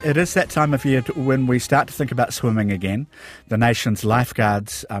It is that time of year when we start to think about swimming again. The nation's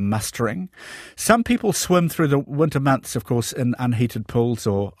lifeguards are mustering. Some people swim through the winter months, of course, in unheated pools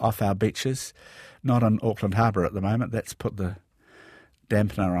or off our beaches. Not in Auckland Harbour at the moment. That's put the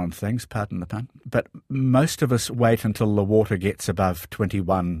dampener on things, pardon the pun. But most of us wait until the water gets above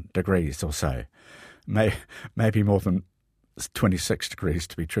 21 degrees or so. Maybe more than 26 degrees,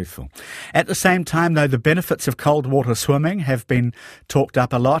 to be truthful. At the same time, though, the benefits of cold water swimming have been talked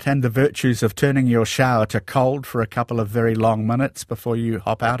up a lot, and the virtues of turning your shower to cold for a couple of very long minutes before you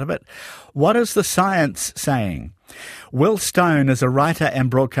hop out of it. What is the science saying? Will Stone is a writer and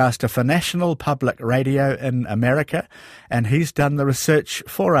broadcaster for National Public Radio in America, and he's done the research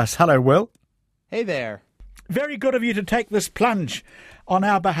for us. Hello, Will. Hey there. Very good of you to take this plunge on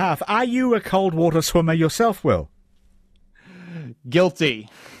our behalf. Are you a cold water swimmer yourself, Will? Guilty.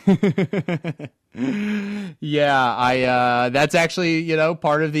 Yeah, that's actually,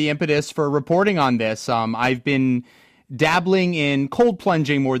 part of the impetus for reporting on this. I've been dabbling in cold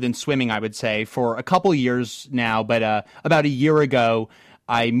plunging more than swimming, I would say, for a couple years now. But about a year ago,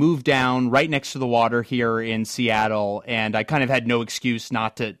 I moved down right next to the water here in Seattle, and I kind of had no excuse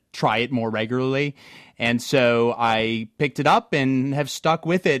not to try it more regularly. And so I picked it up and have stuck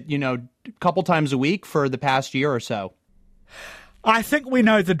with it, a couple times a week for the past year or so. I think we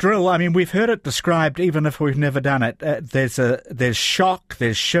know the drill. I mean, we've heard it described even if we've never done it. There's shock,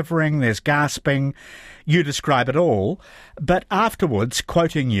 there's shivering, there's gasping. You describe it all. But afterwards,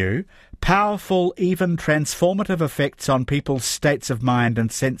 quoting you, powerful, even transformative effects on people's states of mind and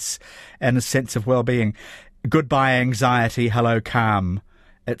a sense of well-being. Goodbye anxiety, hello calm,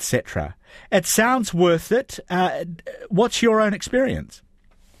 etc. It sounds worth it. What's your own experience?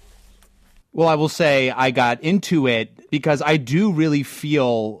 Well, I will say I got into it because I do really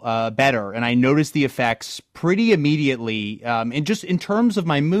feel better, and I notice the effects pretty immediately, and just in terms of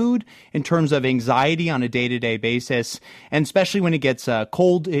my mood, in terms of anxiety on a day-to-day basis, and especially when it gets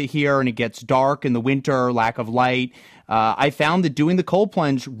cold here and it gets dark in the winter, lack of light. I found that doing the cold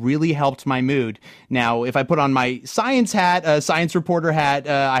plunge really helped my mood. Now, if I put on my science reporter hat,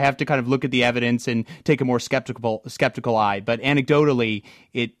 I have to kind of look at the evidence and take a more skeptical eye. But anecdotally,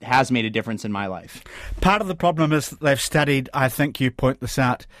 it has made a difference in my life. Part of the problem is that they've studied, I think you point this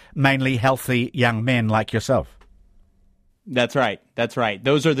out, mainly healthy young men like yourself. That's right.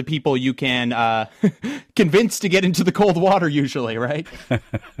 Those are the people you can convince to get into the cold water usually, right?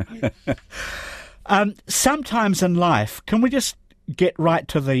 Sometimes in life, can we just get right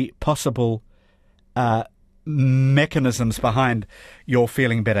to the possible mechanisms behind your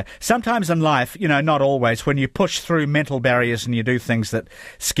feeling better? Sometimes in life, not always, when you push through mental barriers and you do things that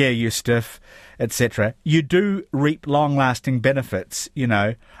scare you stiff, etc., you do reap long-lasting benefits.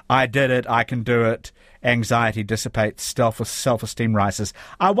 I did it, I can do it, anxiety dissipates, self-esteem rises.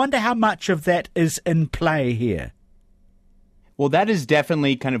 I wonder how much of that is in play here. Well, that is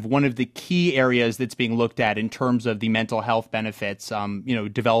definitely kind of one of the key areas that's being looked at in terms of the mental health benefits,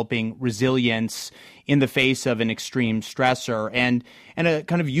 developing resilience in the face of an extreme stressor. And a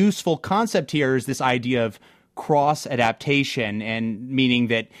kind of useful concept here is this idea of cross-adaptation, and meaning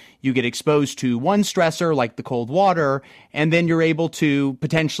that you get exposed to one stressor like the cold water, and then you're able to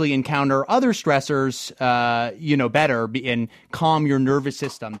potentially encounter other stressors, better and calm your nervous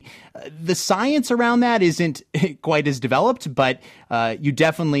system. The science around that isn't quite as developed, but you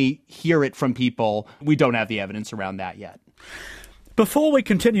definitely hear it from people. We don't have the evidence around that yet. Before we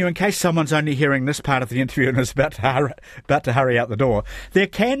continue, in case someone's only hearing this part of the interview and is about to hurry out the door, there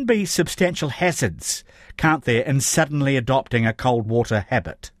can be substantial hazards, can't there, in suddenly adopting a cold water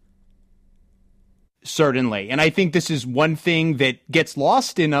habit? Certainly. And I think this is one thing that gets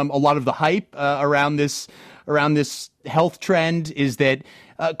lost in a lot of the hype around this health trend, is that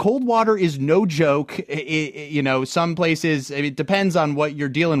cold water is no joke. Some places, it depends on what you're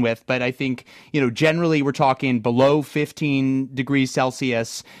dealing with, but I think, generally we're talking below 15 degrees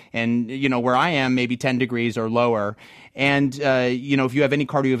Celsius, and, where I am, maybe 10 degrees or lower. And, if you have any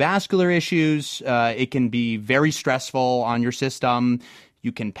cardiovascular issues, it can be very stressful on your system.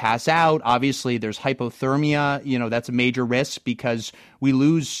 You can pass out. Obviously, there's hypothermia. That's a major risk because we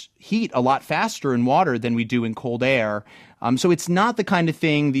lose heat a lot faster in water than we do in cold air. So it's not the kind of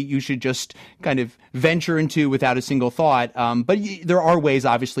thing that you should just kind of venture into without a single thought. But there are ways,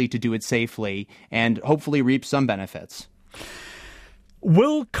 obviously, to do it safely and hopefully reap some benefits.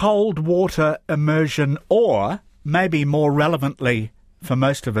 Will cold water immersion, or maybe more relevantly for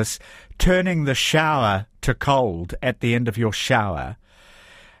most of us, turning the shower to cold at the end of your shower,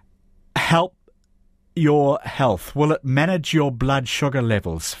 help your health? Will it manage your blood sugar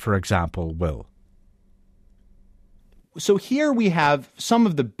levels, for example, Will? So here we have some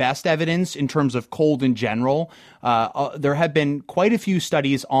of the best evidence in terms of cold in general. There have been quite a few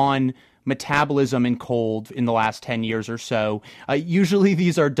studies on metabolism in cold in the last 10 years or so. Usually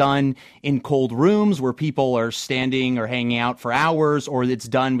these are done in cold rooms where people are standing or hanging out for hours, or it's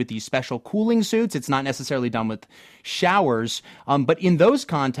done with these special cooling suits. It's not necessarily done with showers. But in those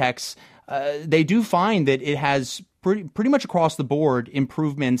contexts, they do find that it has pretty much across the board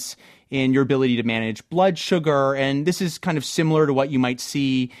improvements in your ability to manage blood sugar. And this is kind of similar to what you might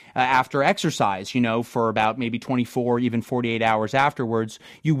see after exercise, for about maybe 24, even 48 hours afterwards,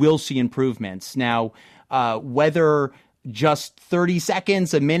 you will see improvements. Now, whether just 30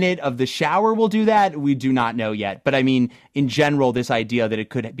 seconds, a minute of the shower will do that, we do not know yet. But I mean, in general, this idea that it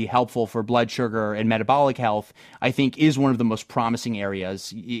could be helpful for blood sugar and metabolic health, I think, is one of the most promising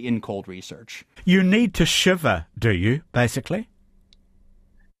areas in cold research. You need to shiver, do you, basically?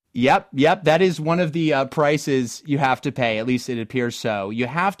 Yep. That is one of the prices you have to pay. At least it appears so. You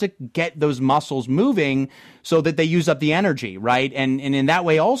have to get those muscles moving so that they use up the energy, right? And in that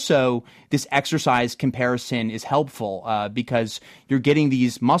way also, this exercise comparison is helpful because you're getting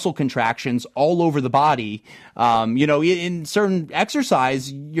these muscle contractions all over the body. In certain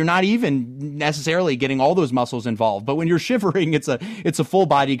exercise, you're not even necessarily getting all those muscles involved. But when you're shivering, it's a full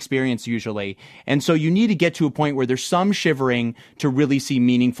body experience usually. And so you need to get to a point where there's some shivering to really see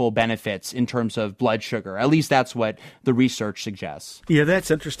meaningful benefits in terms of blood sugar. At least that's what the research suggests. Yeah,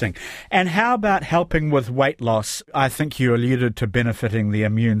 that's interesting. And how about helping with weight loss? I think you alluded to benefiting the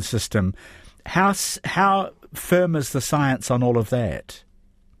immune system. How firm is the science on all of that?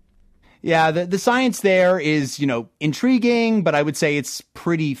 Yeah, the science there is, intriguing, but I would say it's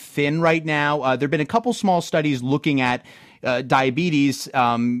pretty thin right now. There have been a couple small studies looking at diabetes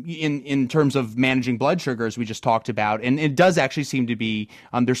in terms of managing blood sugar, as we just talked about. And it does actually seem to be,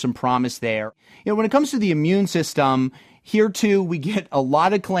 there's some promise there. When it comes to the immune system, here too, we get a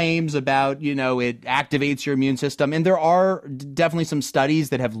lot of claims about, it activates your immune system. And there are definitely some studies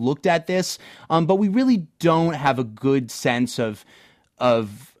that have looked at this, but we really don't have a good sense of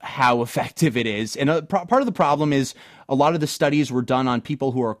how effective it is. And part of the problem is a lot of the studies were done on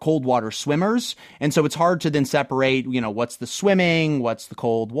people who are cold water swimmers. And so it's hard to then separate, what's the swimming, what's the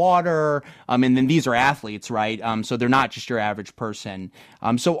cold water. And then these are athletes, right? So they're not just your average person.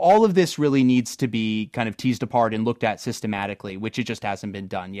 So all of this really needs to be kind of teased apart and looked at systematically, which it just hasn't been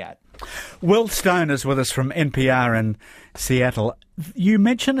done yet. Will Stone is with us from NPR in Seattle. You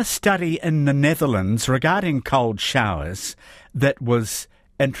mentioned a study in the Netherlands regarding cold showers that was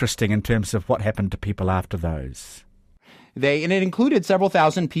interesting in terms of what happened to people after those. And it included several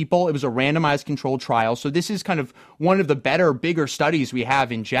thousand people. It was a randomized controlled trial. So this is kind of one of the bigger studies we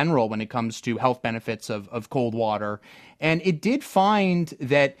have in general when it comes to health benefits of cold water. And it did find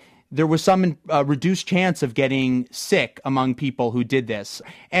that there was some reduced chance of getting sick among people who did this.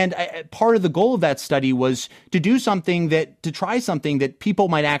 And part of the goal of that study was to try something that people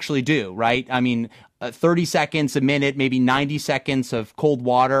might actually do, right? I mean, 30 seconds, a minute, maybe 90 seconds of cold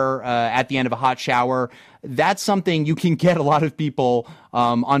water at the end of a hot shower. That's something you can get a lot of people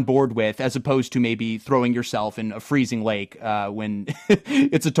on board with, as opposed to maybe throwing yourself in a freezing lake when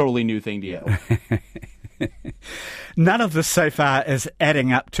it's a totally new thing to you. None of this so far is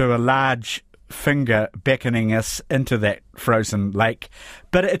adding up to a large finger beckoning us into that frozen lake,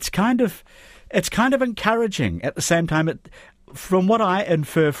 but it's kind of encouraging at the same time. From what I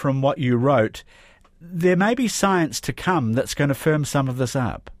infer from what you wrote, there may be science to come that's going to firm some of this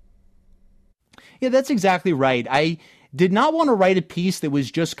up. Yeah, that's exactly right. I did not want to write a piece that was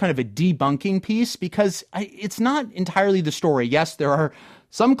just kind of a debunking piece because it's not entirely the story. Yes, there are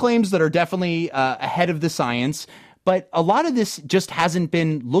some claims that are definitely ahead of the science, but a lot of this just hasn't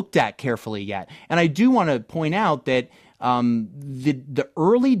been looked at carefully yet. And I do want to point out that the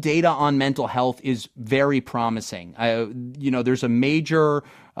early data on mental health is very promising. There's a major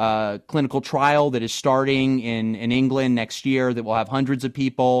clinical trial that is starting in England next year that will have hundreds of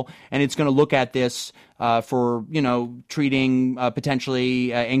people, and it's going to look at this for treating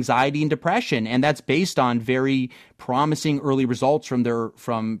potentially anxiety and depression, and that's based on very promising early results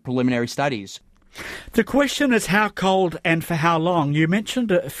from preliminary studies. The question is how cold and for how long. You mentioned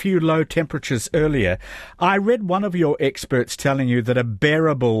a few low temperatures earlier. I read one of your experts telling you that a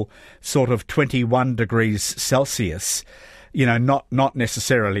bearable sort of 21 degrees Celsius, not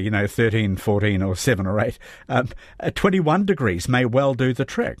necessarily, 13, 14 or 7 or 8, 21 degrees may well do the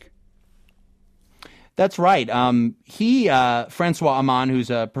trick. That's right. Francois Aman, who's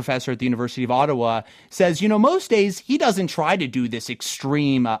a professor at the University of Ottawa, says, most days he doesn't try to do this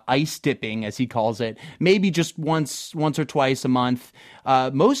extreme ice dipping, as he calls it, maybe just once or twice a month.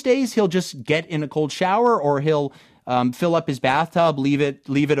 Most days he'll just get in a cold shower, or he'll fill up his bathtub, leave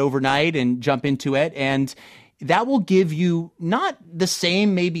it overnight, and jump into it. And that will give you not the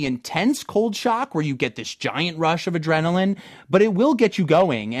same maybe intense cold shock where you get this giant rush of adrenaline, but it will get you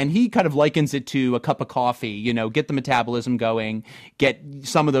going. And he kind of likens it to a cup of coffee, get the metabolism going, get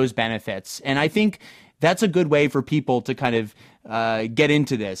some of those benefits. And I think that's a good way for people to kind of get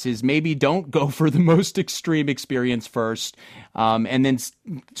into this, is maybe don't go for the most extreme experience first, and then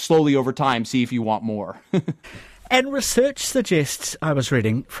slowly over time see if you want more. And research suggests, I was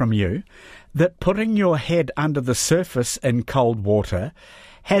reading from you, that putting your head under the surface in cold water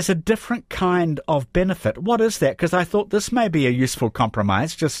has a different kind of benefit. What is that? Because I thought this may be a useful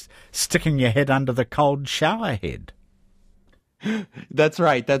compromise, just sticking your head under the cold shower head. That's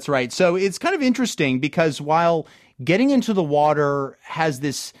right. So it's kind of interesting because while getting into the water has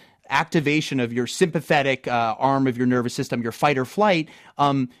this activation of your sympathetic arm of your nervous system, your fight or flight,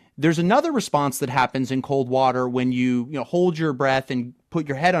 there's another response that happens in cold water when you hold your breath and put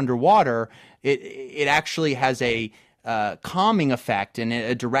your head underwater. It actually has a calming effect and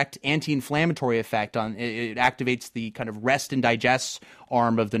a direct anti-inflammatory effect on it. Activates the kind of rest and digest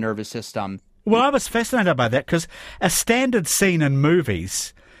arm of the nervous system. Well, I was fascinated by that because a standard scene in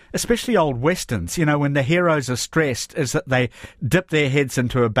movies, especially old westerns, when the heroes are stressed, is that they dip their heads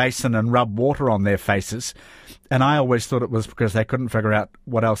into a basin and rub water on their faces. And I always thought it was because they couldn't figure out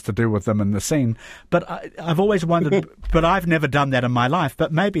what else to do with them in the scene. But I've always wondered, but I've never done that in my life.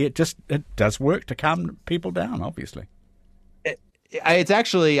 But maybe it does work to calm people down, obviously. It's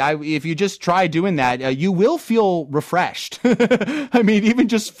actually, if you just try doing that, you will feel refreshed. I mean, even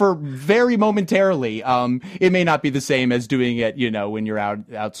just for very momentarily, it may not be the same as doing it, when you're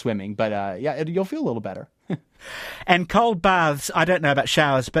out swimming. But you'll feel a little better. And cold baths, I don't know about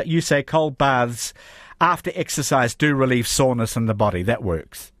showers, but you say cold baths after exercise do relieve soreness in the body. That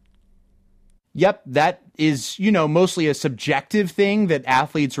works. Yep, that is, mostly a subjective thing that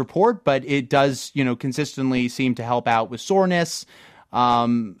athletes report, but it does, consistently seem to help out with soreness.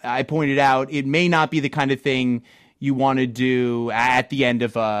 I pointed out it may not be the kind of thing you want to do at the end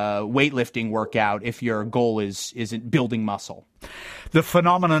of a weightlifting workout if your goal isn't building muscle. The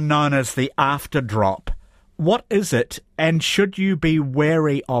phenomenon known as the after drop. What is it, and should you be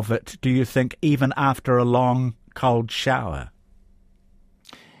wary of it, do you think, even after a long, cold shower?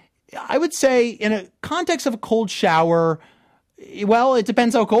 I would say in a context of a cold shower, well, it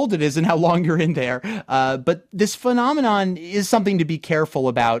depends how cold it is and how long you're in there. But this phenomenon is something to be careful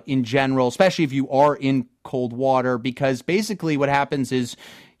about in general, especially if you are in cold water, because basically what happens is,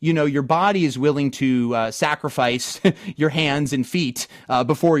 your body is willing to sacrifice your hands and feet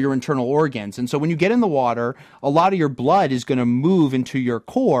before your internal organs. And so when you get in the water, a lot of your blood is going to move into your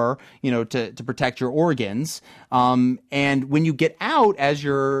core, to protect your organs. And when you get out, as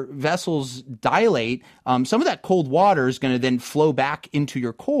your vessels dilate, some of that cold water is going to then flow back into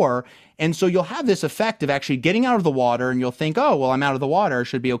your core. And so you'll have this effect of actually getting out of the water, and you'll think, oh, well, I'm out of the water, it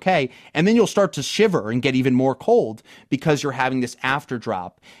should be okay. And then you'll start to shiver and get even more cold because you're having this after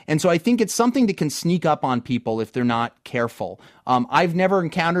drop. And so I think it's something that can sneak up on people if they're not careful. I've never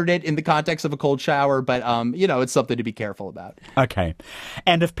encountered it in the context of a cold shower, but, it's something to be careful about. Okay.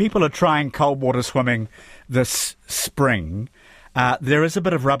 And if people are trying cold water swimming this spring, there is a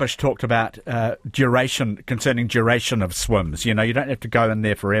bit of rubbish talked about concerning duration of swims. You don't have to go in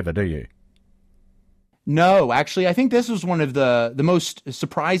there forever, do you? No, actually, I think this was one of the most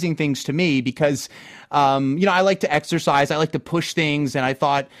surprising things to me because, I like to exercise. I like to push things. And I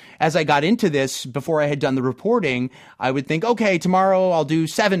thought as I got into this, before I had done the reporting, I would think, okay, tomorrow I'll do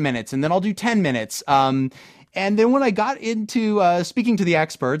 7 minutes and then I'll do 10 minutes. And then when I got into speaking to the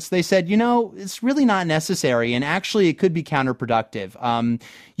experts, they said, it's really not necessary. And actually, it could be counterproductive.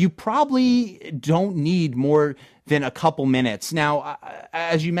 You probably don't need more than a couple minutes. Now,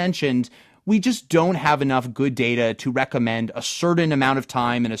 as you mentioned, we just don't have enough good data to recommend a certain amount of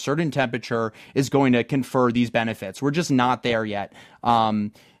time and a certain temperature is going to confer these benefits. We're just not there yet.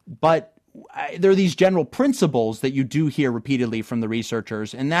 But there are these general principles that you do hear repeatedly from the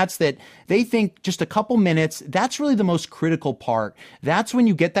researchers, and that's that they think just a couple minutes, that's really the most critical part. That's when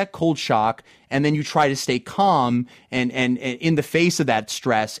you get that cold shock, and then you try to stay calm and in the face of that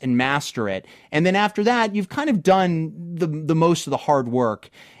stress and master it. And then after that, you've kind of done the most of the hard work.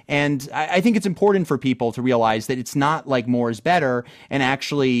 And I think it's important for people to realize that it's not like more is better, and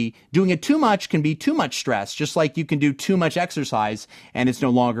actually doing it too much can be too much stress, just like you can do too much exercise and it's no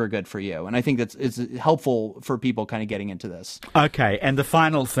longer good for you. And I think it's helpful for people kind of getting into this. Okay, and the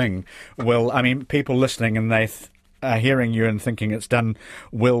final thing, Will, people listening and they are hearing you and thinking it's done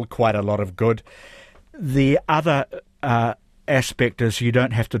Will quite a lot of good. The other aspect is you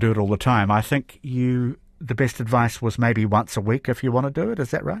don't have to do it all the time. I think you the best advice was maybe once a week if you want to do it.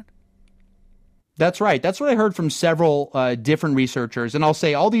 Is that right? That's right. That's what I heard from several different researchers. And I'll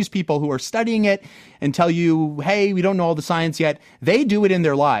say all these people who are studying it and tell you, hey, we don't know all the science yet, they do it in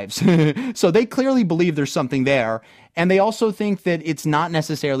their lives. So they clearly believe there's something there. And they also think that it's not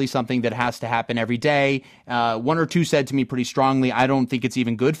necessarily something that has to happen every day. One or two said to me pretty strongly, I don't think it's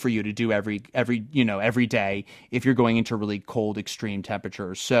even good for you to do every day if you're going into really cold, extreme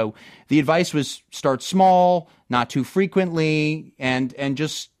temperatures. So the advice was start small, not too frequently, and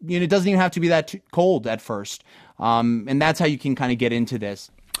just, it doesn't even have to be that cold at first. And that's how you can kind of get into this.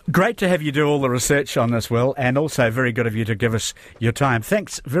 Great to have you do all the research on this, Will, and also very good of you to give us your time.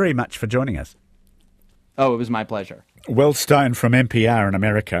 Thanks very much for joining us. Oh, it was my pleasure. Will Stone from NPR in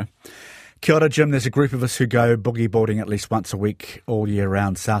America. Kia ora, Jim. There's a group of us who go boogie boarding at least once a week all year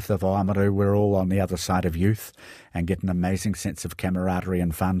round south of Oamaru. We're all on the other side of youth and get an amazing sense of camaraderie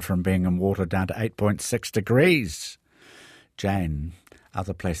and fun from being in water down to 8.6 degrees. Jane,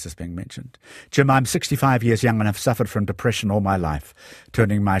 other places being mentioned. Jim, I'm 65 years young and have suffered from depression all my life.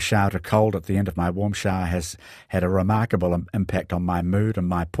 Turning my shower to cold at the end of my warm shower has had a remarkable impact on my mood and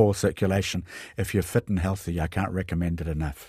my poor circulation. If you're fit and healthy, I can't recommend it enough.